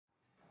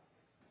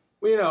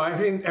Well, I've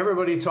seen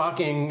everybody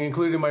talking,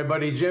 including my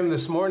buddy Jim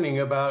this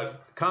morning,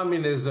 about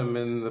communism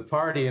and the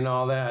party and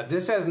all that.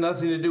 This has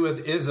nothing to do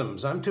with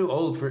isms. I'm too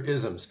old for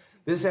isms.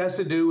 This has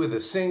to do with a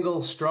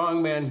single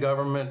strongman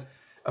government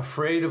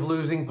afraid of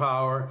losing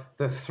power.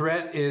 The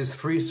threat is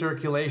free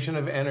circulation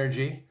of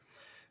energy.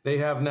 They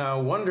have now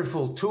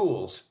wonderful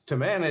tools to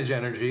manage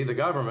energy, the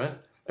government,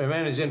 and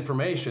manage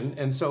information.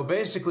 And so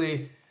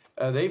basically,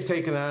 they've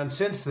taken on,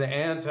 since the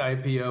Ant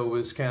IPO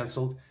was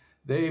canceled,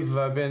 they've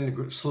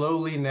been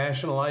slowly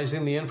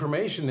nationalizing the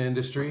information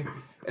industry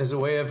as a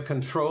way of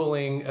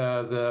controlling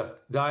the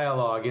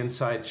dialogue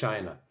inside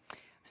China.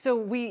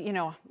 So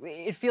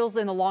it feels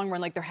in the long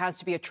run like there has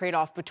to be a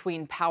trade-off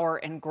between power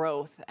and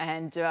growth.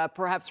 And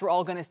perhaps we're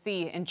all going to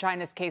see in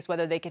China's case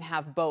whether they can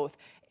have both.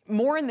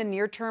 More in the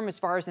near term, as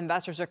far as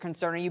investors are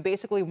concerned, are you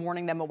basically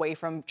warning them away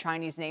from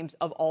Chinese names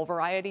of all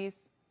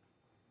varieties?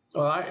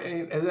 Well,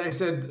 as I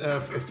said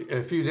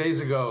a few days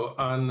ago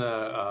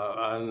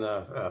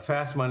on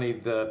Fast Money,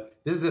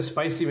 this is a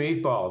spicy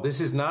meatball.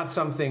 This is not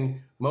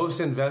something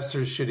most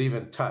investors should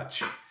even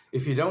touch.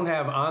 If you don't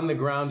have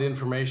on-the-ground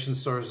information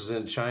sources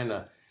in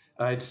China,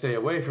 I'd stay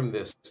away from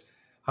this.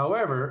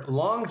 However,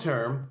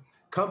 long-term,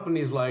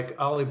 companies like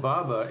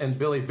Alibaba and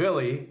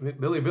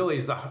Bilibili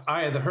is the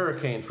eye of the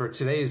hurricane for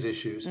today's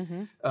issues.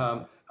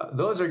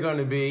 Those are going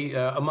to be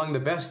among the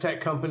best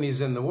tech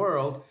companies in the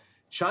world.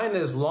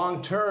 China's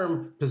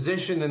long-term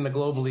position in the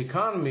global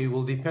economy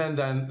will depend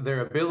on their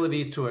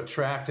ability to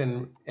attract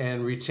and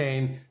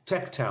retain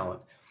tech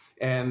talent.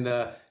 And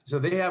so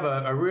they have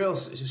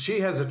she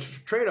has a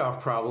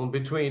trade-off problem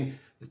between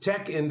the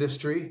tech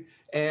industry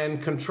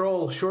and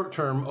control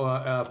short-term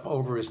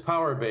over his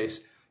power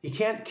base. He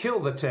can't kill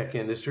the tech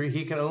industry.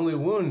 He can only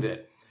wound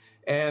it.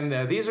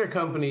 And these are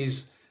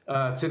companies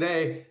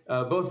today,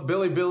 both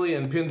Bilibili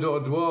and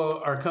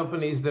Pinduoduo are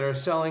companies that are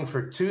selling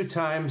for 2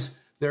 times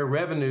their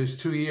revenues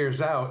 2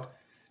 years out.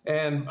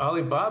 And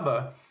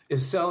Alibaba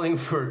is selling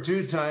for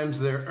 2 times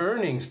their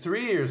earnings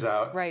 3 years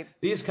out. Right.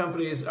 These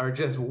companies are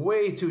just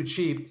way too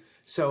cheap.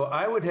 So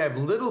I would have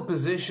little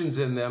positions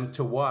in them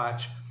to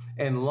watch.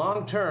 And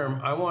long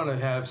term, I want to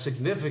have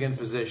significant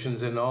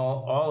positions in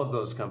all of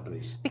those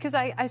companies. Because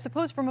I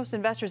suppose for most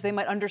investors, they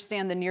might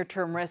understand the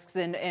near-term risks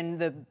and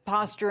the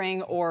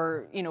posturing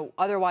or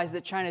otherwise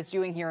that China's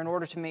doing here in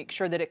order to make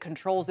sure that it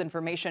controls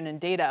information and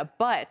data.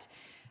 But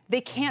they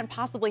can't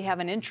possibly have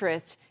an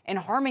interest in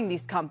harming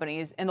these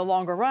companies in the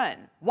longer run.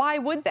 Why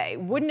would they?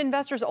 Wouldn't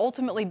investors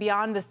ultimately be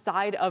on the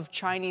side of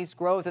Chinese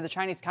growth or the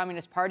Chinese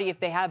Communist Party if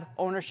they have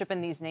ownership in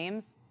these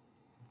names?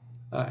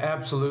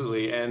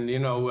 Absolutely. And, the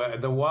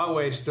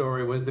Huawei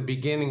story was the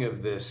beginning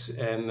of this,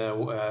 and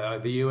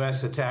the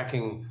U.S.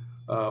 attacking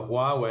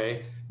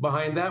Huawei.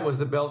 Behind that was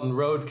the Belt and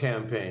Road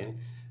campaign,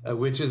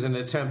 which is an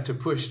attempt to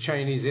push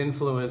Chinese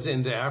influence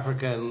into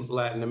Africa and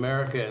Latin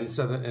America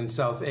and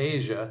South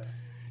Asia.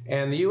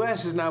 And the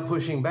U.S. is now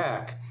pushing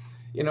back.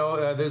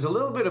 There's a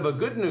little bit of a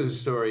good news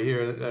story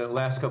here the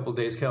last couple of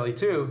days, Kelly,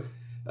 too.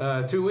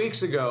 2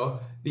 weeks ago,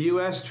 the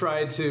U.S.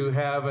 tried to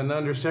have an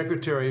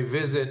undersecretary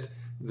visit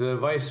the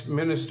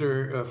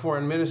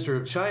foreign minister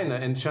of China,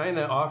 and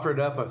China offered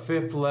up a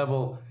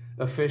 5th-level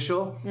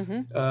official.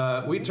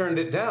 We turned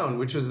it down,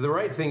 which was the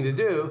right thing to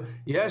do.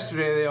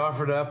 Yesterday, they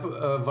offered up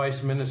a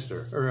vice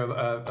minister, or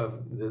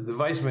the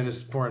vice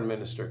minister, foreign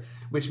minister,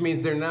 which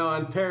means they're now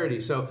on parity.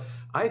 So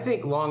I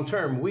think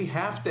long-term, we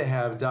have to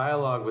have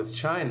dialogue with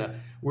China.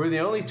 We're the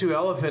only 2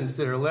 elephants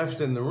that are left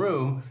in the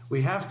room.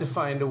 We have to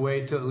find a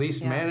way to at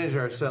least manage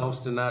ourselves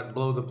to not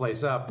blow the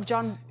place up.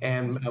 John.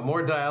 And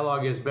more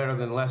dialogue is better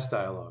than less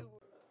dialogue.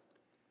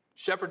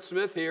 Shepard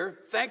Smith here.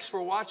 Thanks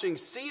for watching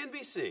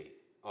CNBC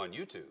on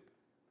YouTube.